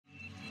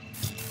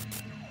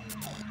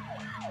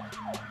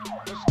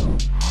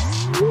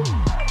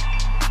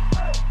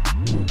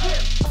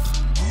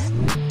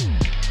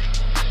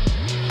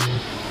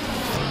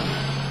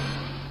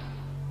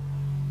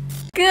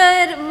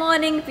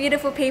morning,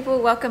 beautiful people.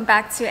 Welcome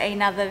back to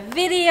another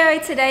video.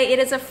 Today it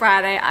is a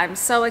Friday. I'm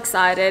so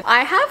excited.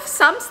 I have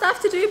some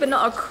stuff to do, but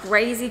not a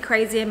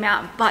crazy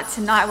amount. But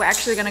tonight we're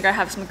actually gonna go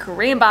have some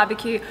Korean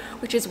barbecue,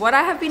 which is what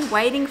I have been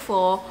waiting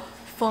for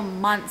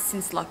months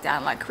since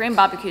lockdown. Like, Korean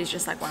barbecue is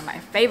just like one of my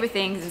favorite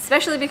things,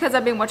 especially because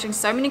I've been watching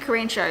so many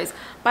Korean shows.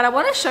 But I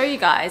want to show you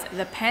guys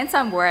the pants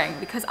I'm wearing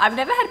because I've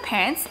never had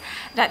pants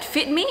that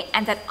fit me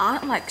and that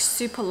aren't like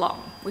super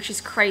long, which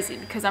is crazy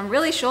because I'm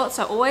really short,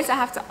 so always I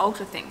have to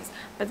alter things.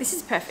 But this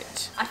is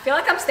perfect. I feel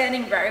like I'm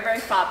standing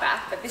very far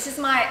back, but this is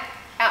my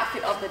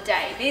outfit of the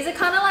day. These are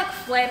kind of like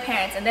flare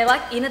pants and they're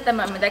like in at the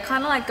moment. They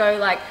kind of like go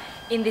like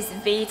in this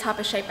V type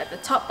of shape at the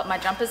top, but my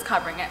jumper's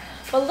covering it.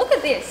 But look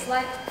at this,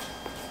 like,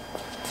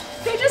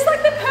 they're just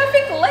like the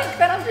perfect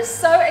length and I'm just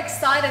so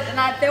excited.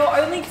 And they were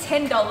only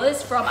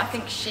 $10 from, I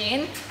think,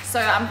 Shein. So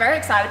I'm very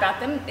excited about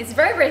them. It's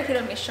very hit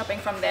or miss shopping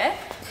from there.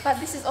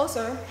 But this is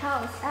also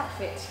Hao's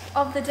outfit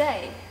of the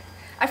day.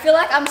 I feel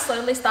like I'm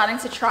slowly starting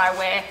to try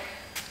wear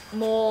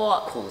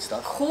more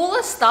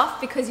cooler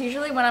stuff because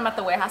usually when I'm at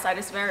the warehouse I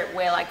just wear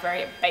like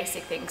very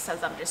basic things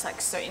because I'm just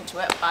like so into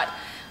it. But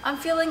I'm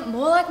feeling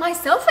more like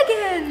myself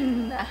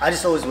again. I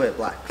just always wear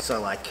black, so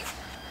like,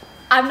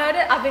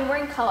 I've been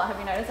wearing color. Have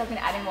you noticed I've been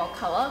adding more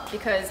color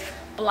because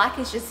black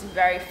is just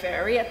very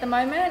furry at the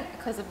moment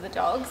because of the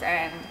dogs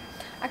and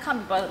I can't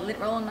be bothered lint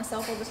rolling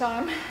myself all the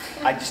time.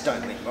 I just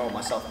don't lint roll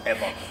myself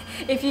ever.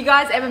 If you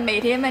guys ever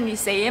meet him and you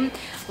see him,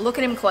 look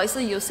at him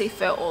closely, you'll see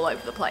fur all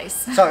over the place.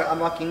 So I'm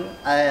rocking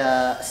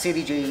a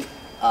CDG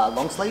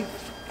long sleeve.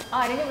 Oh,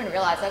 I didn't even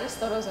realize. I just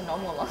thought it was a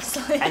normal long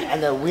sleeve.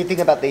 And the weird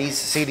thing about these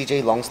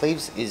CDG long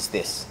sleeves is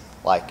this,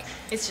 like,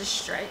 it's just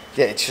straight.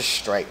 Yeah, it's just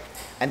straight.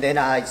 And then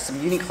some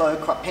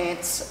Uniqlo crop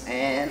pants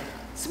and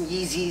some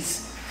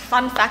Yeezys.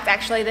 Fun fact,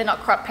 actually, they're not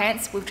crop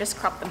pants. We've just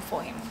cropped them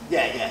for him.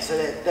 Yeah. So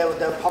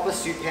they're proper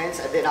suit pants,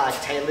 and then I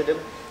tailored them.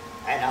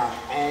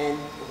 And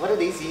what are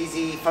these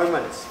Yeezy foam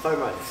runners?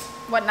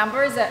 What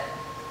number is it?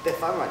 They're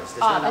foam runners. There's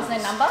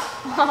no number?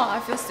 Oh, I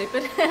feel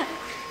stupid.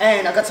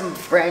 And I got some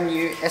brand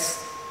new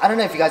I don't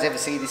know if you guys ever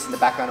see this in the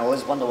background. I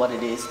always wonder what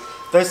it is.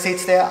 Those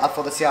seats there are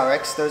for the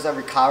CRX. Those are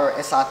Recaro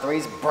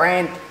SR3s.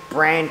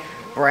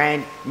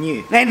 Brand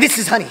new. And this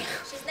is Honey.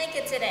 She's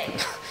naked today.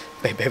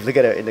 Babe, look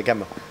at her in the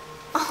camera.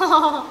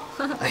 Oh.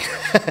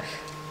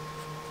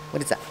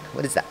 What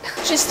is that?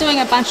 Just doing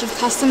a bunch of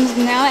customs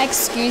now.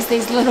 Excuse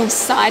these little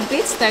side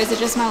bits. Those are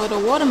just my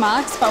little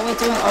watermarks. But we're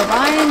doing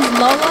Orion,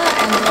 Lola,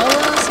 and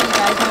Lola. So you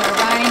guys know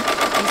Orion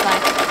is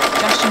like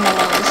Josh and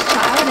Lola's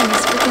child and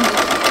he's freaking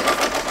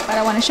ridiculous. But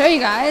I want to show you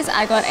guys,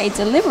 I got a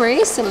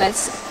delivery, so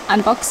let's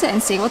unbox it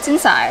and see what's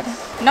inside.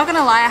 Not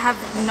gonna lie, I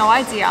have no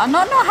idea.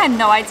 Not I had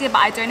no idea, but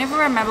I don't even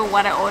remember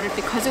what I ordered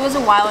because it was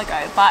a while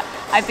ago. But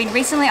I've been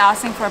recently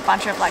asking for a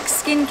bunch of like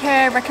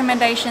skincare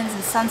recommendations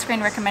and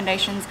sunscreen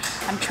recommendations.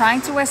 I'm trying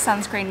to wear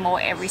sunscreen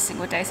more every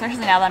single day,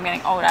 especially now that I'm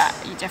getting older.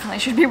 You definitely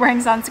should be wearing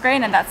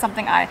sunscreen, and that's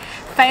something I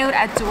failed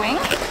at doing.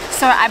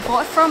 So I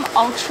bought from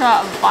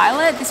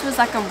Ultraviolet. This was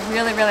like a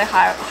really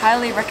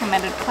highly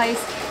recommended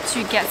place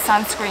to get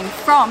sunscreen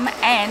from,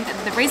 and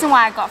the reason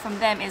why I got from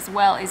them as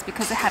well is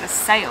because it had a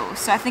sale.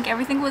 So I think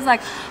everything was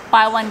like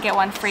buy one get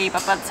one free,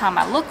 but by the time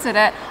I looked at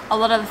it, a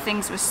lot of the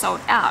things were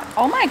sold out.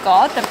 Oh my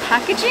god, the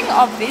packaging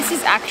of this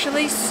is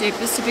actually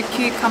super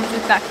cute. Comes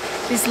with like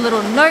this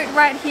little note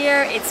right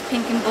here. It's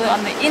pink and blue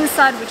on the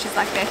inside, which is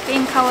like their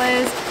theme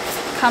colors.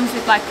 Comes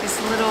with like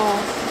this little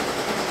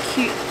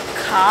cute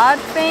card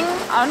thing.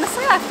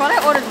 Honestly, I thought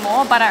I ordered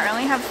more, but I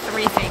only have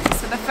 3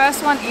 things. So the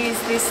first one is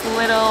this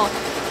little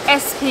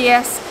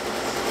SPS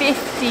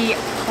 50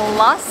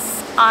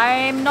 plus.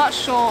 I'm not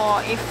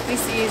sure if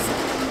this is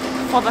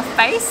for the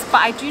face,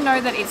 but I do know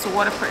that it's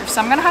waterproof,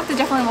 so I'm gonna have to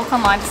definitely look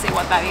online to see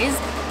what that is.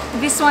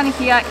 This one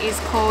here is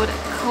called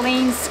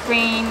Clean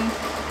Screen,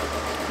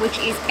 which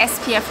is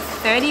SPF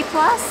 30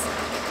 plus.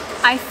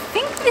 I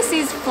think this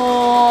is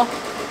for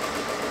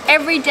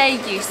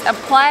everyday use.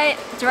 Apply it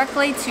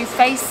directly to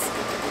face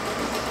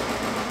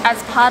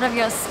as part of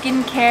your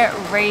skincare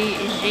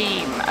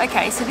regime.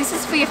 Okay, so this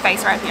is for your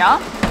face right here.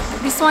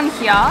 This one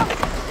here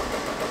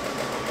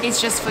is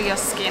just for your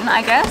skin,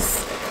 I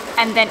guess.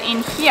 And then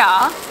in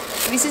here,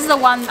 this is the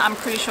one I'm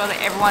pretty sure that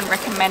everyone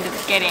recommended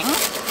getting,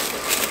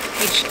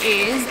 which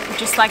is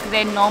just like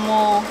their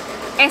normal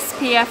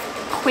SPF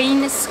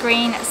Queen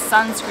Screen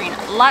sunscreen,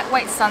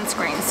 lightweight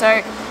sunscreen.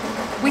 So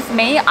with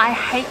me, I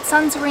hate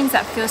sunscreens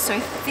that feel so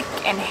thick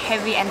and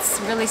heavy and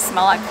really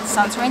smell like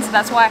sunscreen. So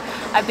that's why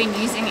I've been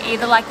using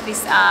either like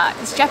this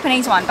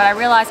Japanese one, but I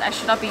realized I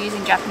should not be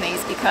using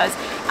Japanese because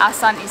our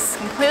sun is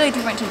completely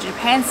different to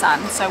Japan's sun.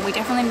 So we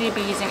definitely need to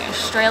be using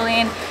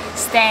Australian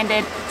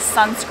standard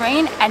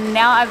sunscreen. And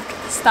now I've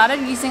started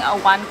using a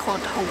one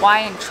called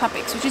Hawaiian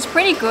Tropics, which is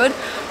pretty good,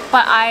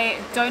 but I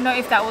don't know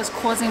if that was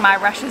causing my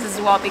rashes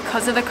as well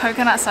because of the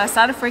coconut. So I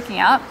started freaking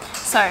out.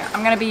 So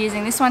I'm gonna be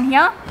using this one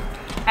here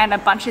and a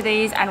bunch of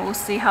these, and we'll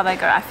see how they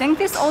go. I think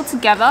this all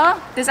together,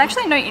 there's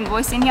actually no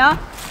invoice in here,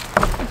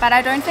 but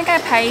I don't think I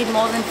paid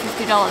more than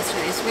 $50 for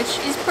this,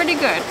 which is pretty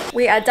good.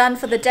 We are done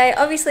for the day.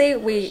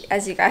 Obviously,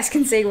 as you guys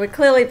can see, we're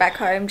clearly back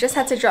home. Just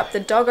had to drop the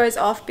doggos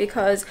off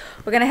because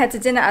we're gonna head to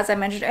dinner. As I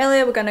mentioned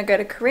earlier, we're gonna go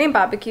to Korean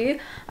barbecue.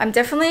 I'm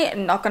definitely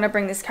not gonna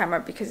bring this camera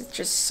because it's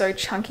just so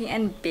chunky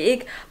and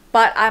big,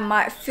 but I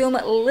might film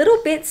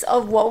little bits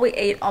of what we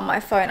eat on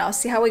my phone. I'll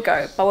see how we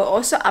go. But we're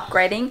also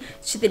upgrading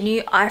to the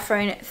new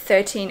iPhone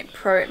 13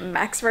 Pro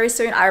Max very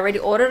soon. I already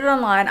ordered it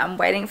online. I'm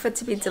waiting for it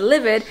to be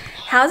delivered.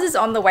 Hao's is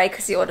on the way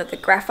because he ordered the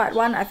graphite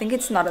one. I think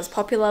it's not as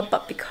popular,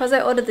 but because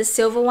I ordered the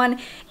silver one,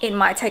 it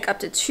might take up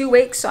to 2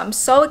 weeks. So I'm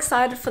so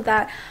excited for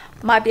that.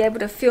 Might be able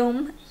to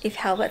film if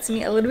Hao lets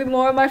me a little bit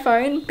more on my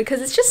phone,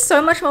 because it's just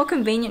so much more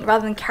convenient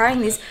rather than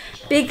carrying this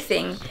big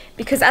thing.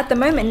 Because at the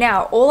moment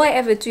now, all I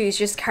ever do is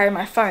just carry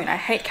my phone. I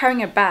hate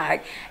carrying a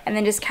bag, and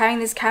then just carrying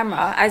this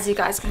camera, as you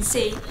guys can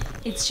see,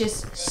 it's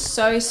just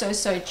so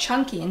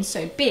chunky and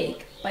so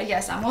big. But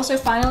yes, I'm also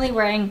finally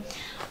wearing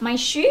my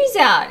shoes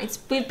out.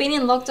 We've been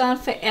in lockdown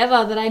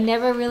forever that I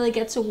never really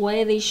get to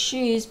wear these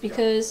shoes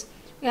because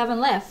we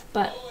haven't left,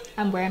 but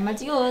I'm wearing my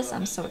Dior's.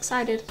 I'm so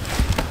excited.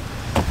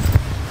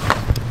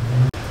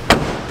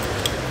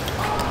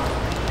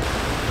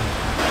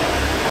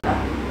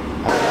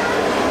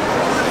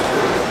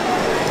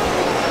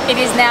 It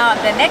is now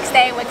the next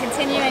day. We're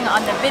continuing on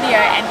the video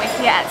and we're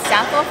here at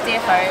Southwharf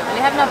Depot. We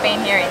have not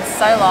been here in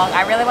so long.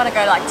 I really want to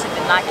go to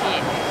the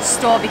Nike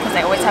store because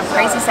they always have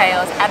crazy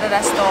sales,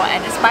 Adidas store,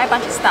 and just buy a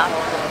bunch of stuff.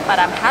 But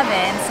I'm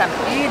having some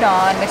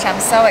udon, which I'm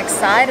so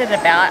excited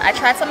about. I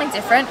tried something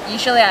different.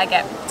 Usually I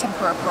get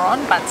tempura prawn,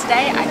 but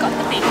today I got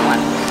the beef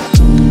one.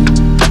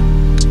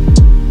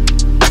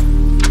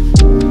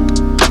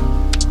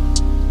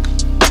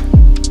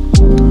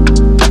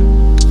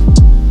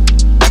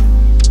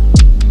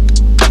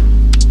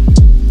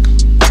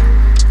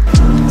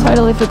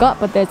 Totally forgot,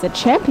 but there's a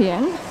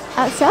champion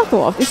at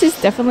Southwharf. This is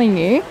definitely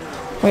new.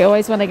 We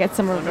always want to get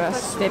some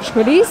reverse stitch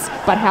hoodies,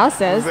 but Hao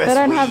says they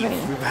don't have any.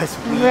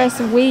 Reverse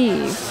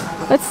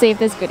weave. Let's see if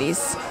there's goodies.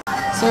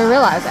 So we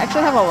realized I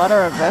actually have a lot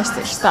of reverse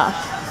stitch stuff.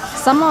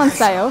 Some are on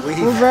sale.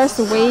 Reverse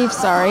weave,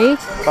 sorry.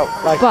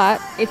 But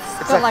it's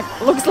got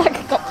like looks like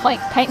it got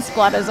paint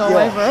splatters all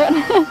over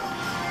it.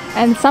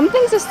 And some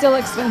things are still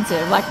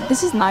expensive. Like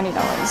this is $90.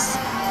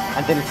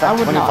 And then it's like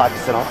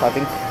 25% off, I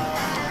think.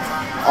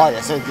 Oh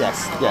yeah, so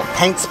yes, yeah,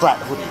 paint splat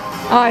hoodie.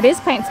 Oh, it is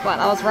paint splat,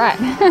 I was right.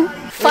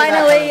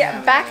 Finally,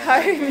 back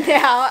home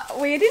now.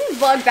 We didn't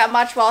vlog that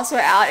much whilst we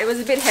were out. It was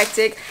a bit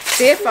hectic.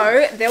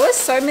 CFO, there were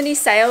so many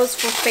sales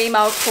for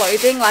female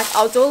clothing. Like,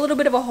 I'll do a little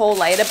bit of a haul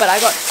later, but I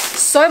got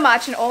so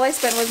much and all I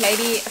spent was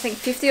maybe, I think,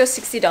 $50 or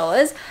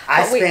 $60.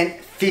 I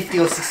spent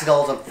 $50 or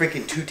 $60 on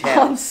freaking 2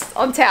 towels.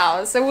 On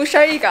towels. So we'll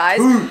show you guys.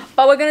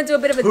 But we're going to do a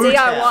bit of a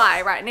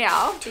DIY right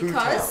now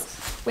because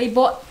we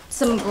bought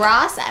some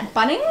grass at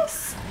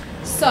Bunnings.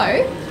 So,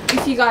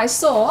 if you guys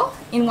saw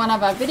in one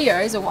of our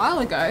videos a while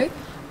ago,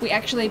 we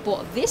actually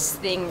bought this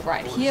thing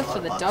right here for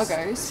the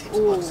doggos.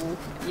 Oh,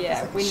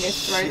 yeah, we need to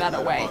throw that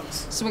away.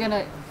 So we're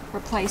gonna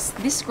replace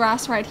this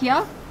grass right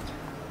here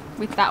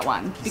with that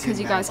one because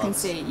you guys can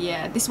see,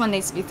 yeah, this one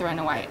needs to be thrown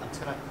away. I'm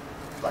just gonna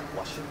like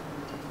wash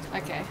it.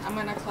 Okay, I'm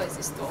gonna close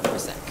this door for a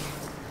sec.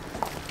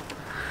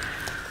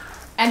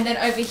 And then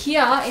over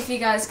here, if you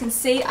guys can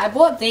see, I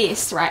bought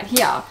this right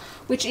here,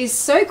 which is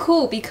so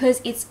cool because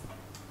it's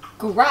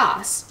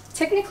grass,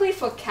 technically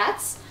for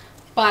cats,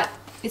 but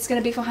it's going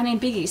to be for Honey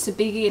and Biggie, so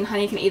Biggie and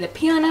Honey can either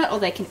pee on it or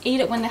they can eat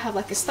it when they have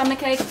like a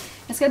stomach ache.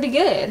 It's going to be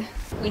good.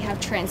 We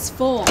have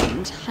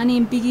transformed Honey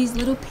and Biggie's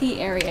little pee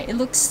area. It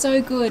looks so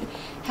good.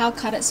 Hao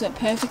cut it so it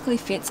perfectly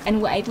fits,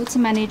 and we're able to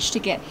manage to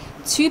get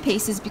 2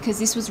 pieces because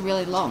this was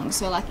really long.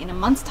 So like in a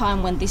month's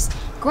time when this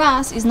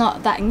grass is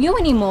not that new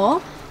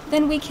anymore,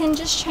 then we can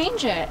just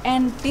change it.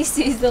 And this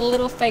is the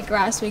little fake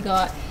grass we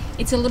got.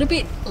 It's a little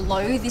bit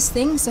low, this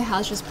thing, so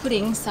Hao's just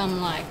putting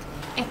some like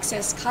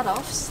excess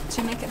cut-offs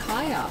to make it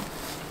higher.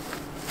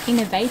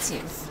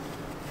 Innovative.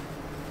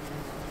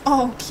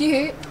 Oh,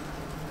 cute.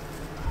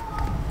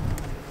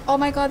 Oh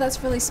my god,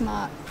 that's really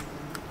smart.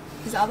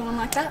 Is the other one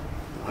like that?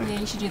 Yeah,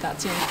 you should do that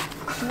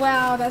too.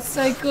 Wow, that's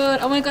so good.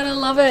 Oh my god, I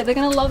love it. They're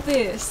gonna love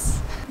this.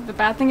 The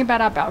bad thing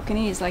about our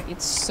balcony is like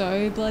it's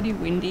so bloody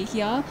windy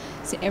here,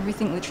 so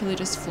everything literally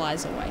just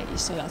flies away.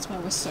 So that's why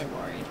we're so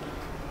worried.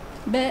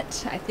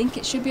 But I think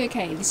it should be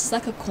okay. This is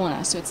like a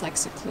corner, so it's like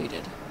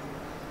secluded.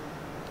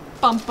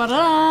 Bum ba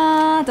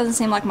da! Doesn't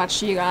seem like much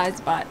to you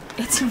guys, but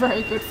it's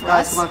very good for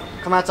us. Come on,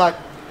 come outside.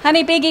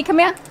 Honey, Biggie, come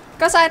here.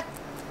 Go outside.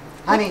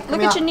 Honey,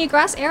 look at your new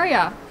grass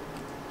area.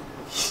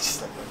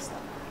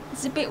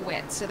 It's a bit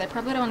wet, so they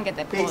probably don't want to get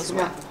their paws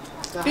wet.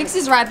 Biggs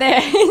is right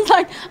there. He's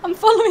like, I'm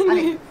following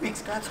you.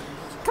 Biggs, go outside.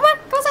 Come on,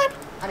 go outside.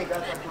 Honey, go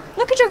outside.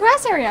 Look at your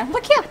grass area.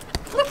 Look here.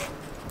 Look.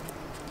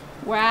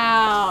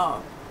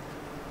 Wow.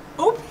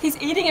 Oh, he's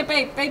eating it,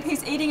 babe. Babe,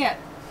 he's eating it.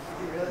 Is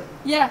he really?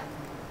 Yeah.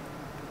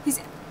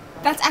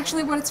 That's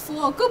actually what it's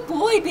for. Good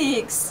boy,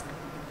 Biggs.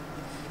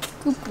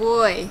 Good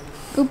boy.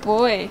 Good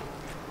boy.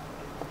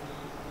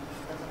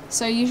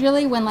 So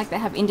usually when like they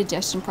have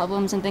indigestion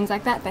problems and things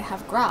like that, they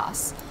have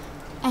grass.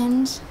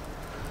 And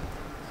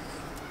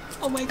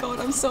Oh my god,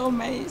 I'm so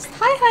amazed.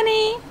 Hi,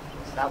 honey.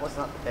 So that was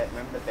not the bed.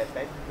 Remember the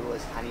bed? It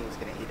was Honey was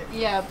gonna eat it.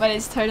 Yeah, but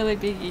it's totally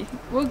Biggie.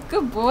 Well,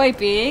 good boy,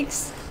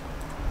 Biggs.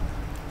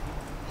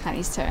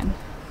 Honey's turn.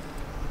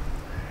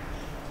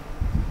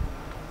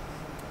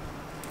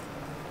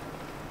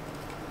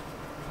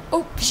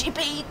 Oh, she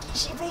beat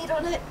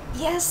on it.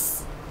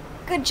 Yes.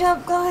 Good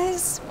job,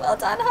 guys. Well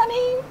done,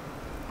 honey.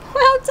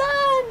 Well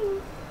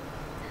done.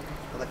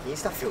 Well, like, you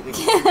start filming.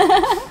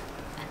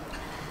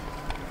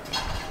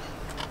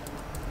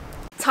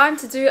 Time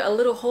to do a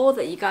little haul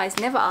that you guys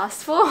never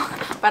asked for,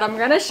 but I'm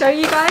gonna show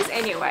you guys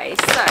anyway.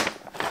 So,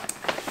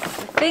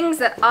 the things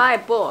that I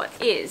bought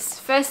is,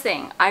 first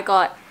thing, I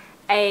got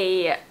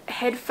a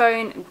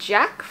headphone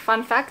jack.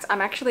 Fun fact,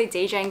 I'm actually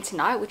DJing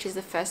tonight, which is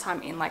the first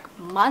time in like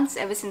months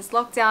ever since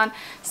lockdown,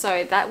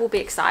 so that will be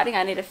exciting.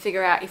 I need to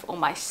figure out if all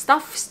my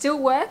stuff still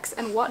works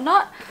and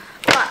whatnot,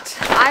 but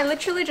I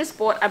literally just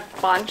bought a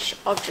bunch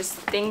of just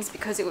things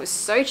because it was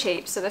so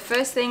cheap. So the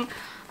first thing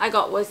I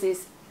got was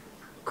this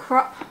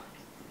crop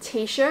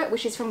t-shirt,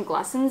 which is from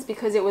Glassons,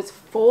 because it was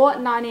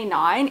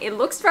 $4.99. It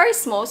looks very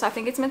small, so I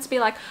think it's meant to be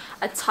like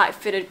a tight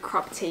fitted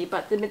crop tee,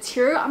 but the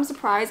material, I'm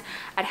surprised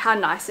at how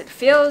nice it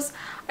feels.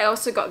 I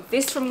also got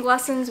this from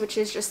Glassons, which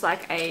is just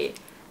like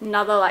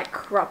another like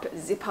crop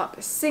zip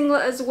up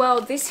singlet as well.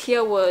 This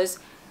here was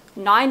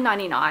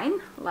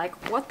 $9.99.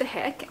 Like, what the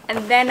heck?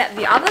 And then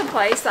the other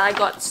place that I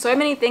got so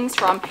many things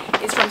from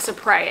is from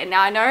Supre. And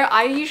now I know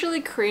I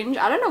usually cringe,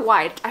 I don't know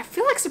why, I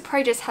feel like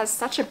Supre just has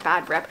such a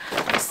bad rep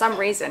for some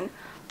reason,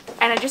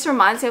 and it just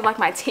reminds me of like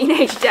my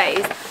teenage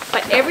days.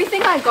 But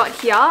everything I got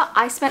here,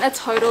 I spent a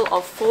total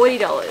of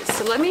 $40.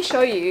 So let me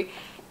show you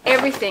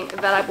everything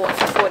that I bought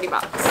for 40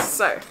 bucks.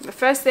 So the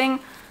first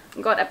thing,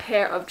 I got a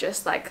pair of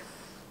just like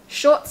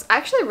shorts. I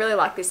actually really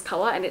like this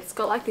color, and it's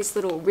got like this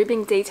little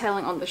ribbing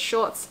detailing on the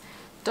shorts.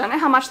 Don't know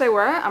how much they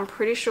were. I'm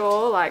pretty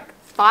sure like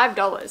 $5.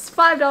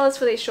 $5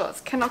 for these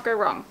shorts. Cannot go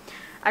wrong.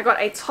 I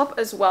got a top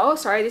as well.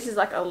 Sorry, this is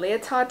like a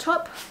leotard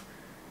top.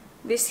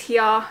 This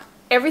here,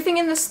 everything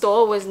in the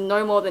store was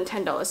no more than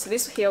 $10. So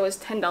this here was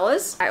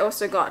 $10. I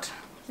also got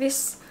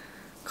this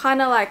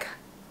kind of like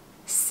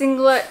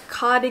singlet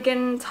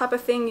cardigan type of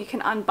thing. You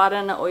can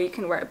unbutton it or you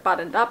can wear it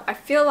buttoned up. I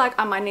feel like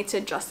I might need to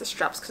adjust the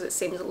straps because it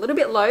seems a little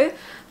bit low.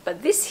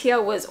 But this here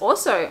was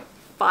also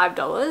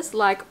 $5.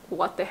 Like,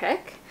 what the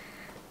heck?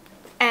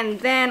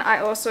 And then I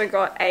also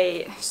got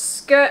a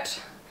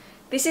skirt.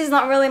 This is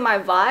not really my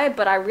vibe,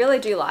 but I really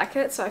do like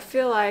it. So I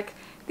feel like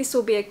this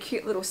will be a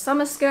cute little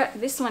summer skirt.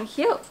 This one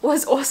here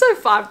was also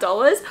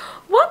 $5.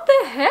 What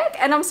the heck?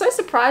 And I'm so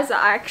surprised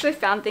that I actually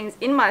found things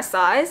in my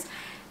size.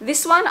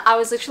 This one, I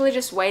was literally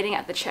just waiting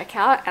at the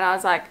checkout and I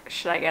was like,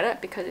 should I get it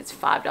because it's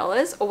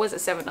 $5 or was it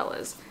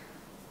 $7?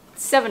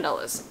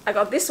 $7. I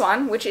got this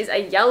one, which is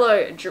a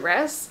yellow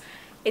dress.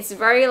 It's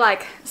very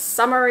like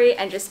summery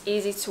and just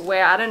easy to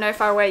wear. I don't know if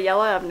I wear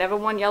yellow. I've never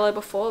worn yellow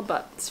before,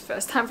 but it's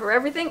first time for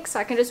everything. So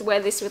I can just wear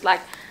this with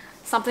like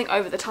something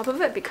over the top of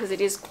it because it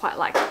is quite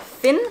like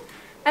thin.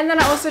 And then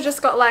I also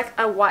just got like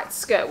a white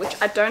skirt, which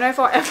I don't know if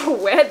I'll ever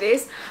wear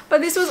this,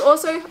 but this was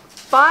also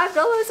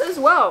 $5 as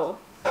well.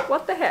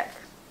 What the heck?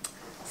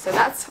 So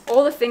that's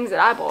all the things that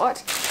I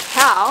bought.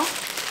 Hao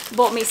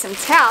bought me some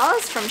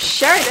towels from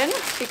Sheridan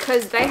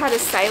because they had a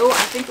sale.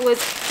 I think it was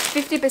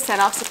 50%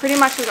 off. So pretty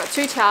much we got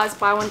 2 towels,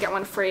 buy one, get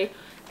one free.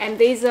 And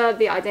these are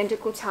the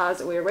identical towels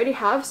that we already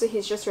have. So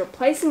he's just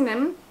replacing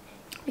them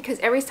because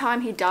every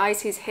time he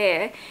dyes his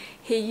hair,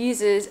 he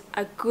uses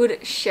a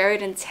good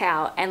Sheridan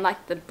towel, and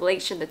like the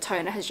bleach and the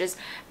toner has just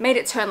made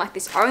it turn like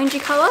this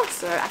orangey color.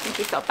 So I think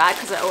he felt bad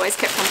because I always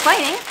kept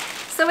complaining.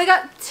 So we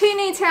got 2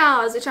 new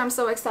towels, which I'm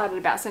so excited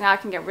about. So now I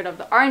can get rid of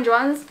the orange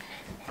ones.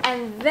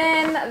 And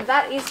then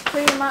that is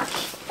pretty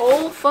much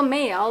all for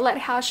me. I'll let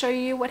Hao show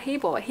you what he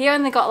bought. He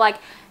only got like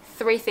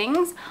 3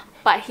 things,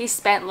 but he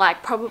spent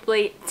like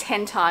probably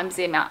 10 times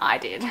the amount I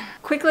did.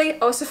 Quickly,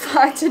 also,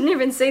 I didn't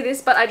even see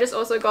this, but I just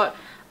also got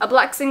a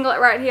black singlet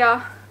right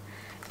here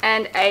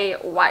and a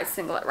white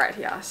singlet right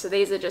here. So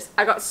these are just,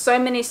 I got so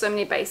many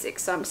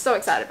basics, so I'm so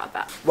excited about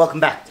that. Welcome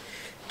back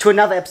to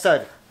another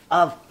episode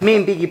of Me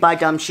and Biggie Buy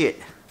Dumb Shit.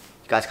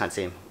 You guys can't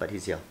see him, but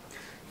he's here.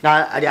 No,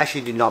 I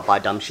actually did not buy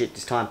dumb shit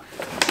this time.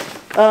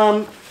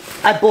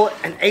 I bought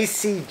an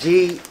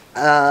ACG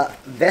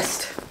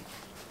vest.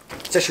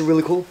 It's actually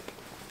really cool.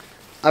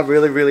 I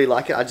really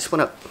like it. I just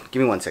want to,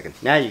 give me 1 second.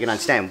 Now you can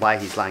understand why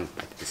he's lying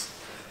like this.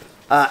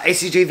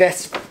 ACG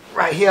vest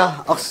right here.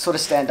 I'll sort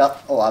of stand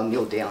up, or I'll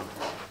kneel down,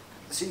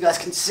 so you guys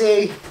can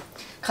see.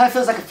 Kind of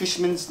feels like a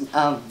fisherman's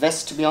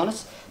vest, to be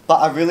honest. But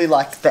I really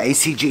like the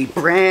ACG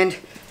brand.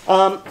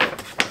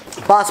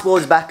 Basketball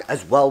is back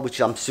as well, which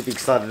I'm super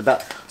excited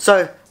about.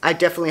 So I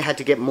definitely had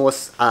to get more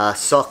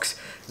socks.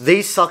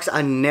 These socks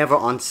are never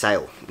on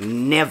sale.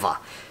 Never.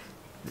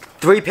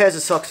 3 pairs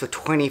of socks for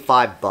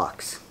 25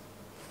 bucks.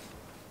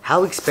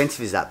 How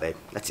expensive is that, babe?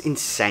 That's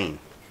insane.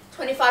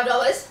 $25?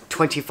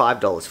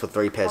 $25 for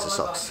 3 pairs of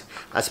socks.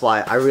 God. That's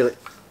why I really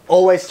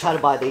always try to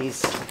buy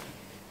these.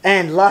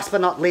 And last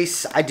but not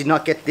least, I did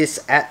not get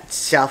this at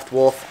South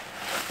Wharf.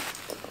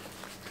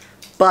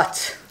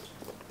 But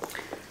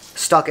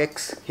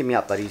StockX, hit me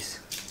up, buddies.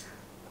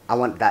 I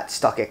want that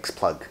StockX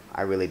plug.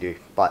 I really do.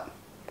 But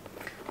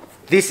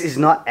this is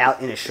not out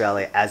in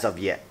Australia as of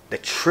yet. The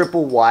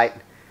triple white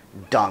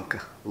Dunk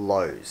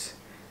lows.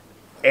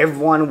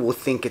 Everyone will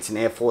think it's an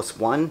Air Force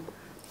One,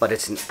 but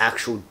it's an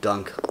actual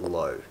Dunk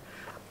low.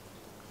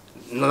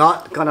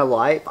 Not gonna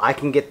lie, if I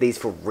can get these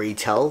for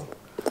retail.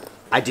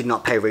 I did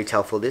not pay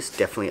retail for this.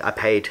 Definitely, I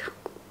paid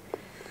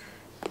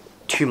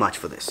too much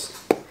for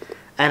this.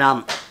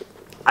 And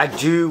I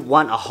do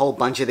want a whole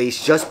bunch of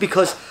these just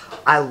because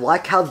I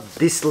like how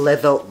this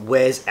leather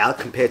wears out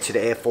compared to the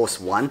Air Force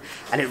One.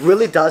 And it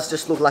really does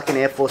just look like an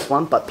Air Force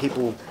One, but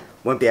people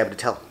won't be able to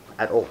tell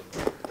at all.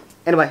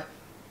 Anyway,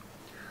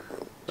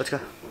 let's go.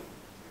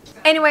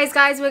 Anyways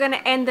guys, we're going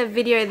to end the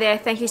video there.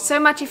 Thank you so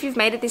much if you've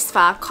made it this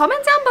far.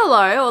 Comment down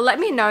below or let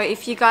me know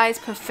if you guys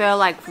prefer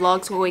like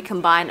vlogs where we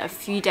combine a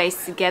few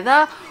days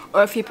together,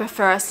 or if you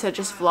prefer us to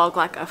just vlog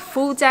like a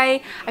full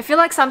day. I feel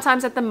like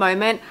sometimes at the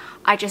moment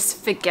I just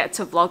forget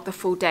to vlog the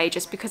full day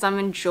just because I'm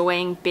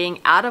enjoying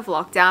being out of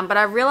lockdown, but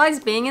I realize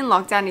being in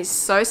lockdown is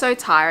so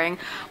tiring.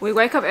 We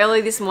woke up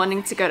early this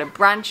morning to go to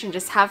brunch and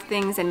just have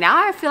things, and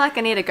now I feel like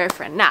I need to go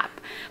for a nap.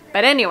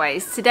 But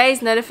anyways,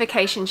 today's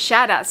notification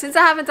shout out. Since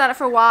I haven't done it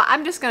for a while,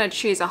 I'm just going to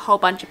choose a whole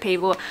bunch of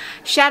people.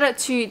 Shout out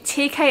to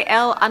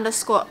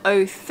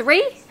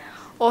TKL_03.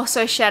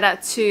 Also shout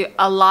out to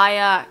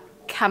Alaya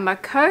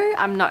Kamako.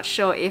 I'm not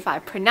sure if I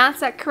pronounced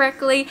that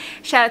correctly.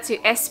 Shout out to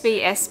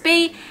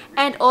SBSB.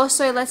 And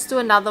also let's do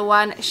another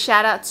one.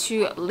 Shout out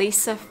to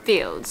Lisa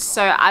Fields.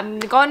 So I'm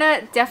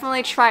gonna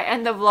definitely try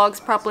end the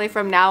vlogs properly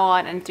from now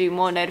on and do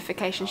more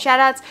notification shout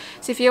outs.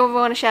 So if you ever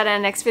want to shout out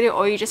in the next video,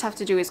 all you just have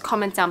to do is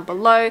comment down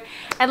below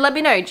and let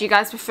me know. Do you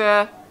guys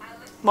prefer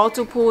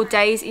multiple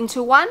days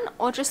into one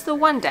or just the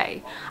one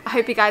day? I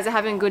hope you guys are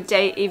having a good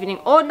day, evening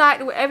or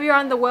night wherever you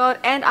are in the world,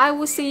 and I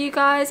will see you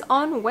guys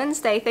on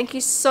Wednesday. Thank you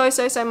so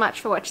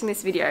much for watching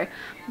this video.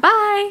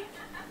 Bye.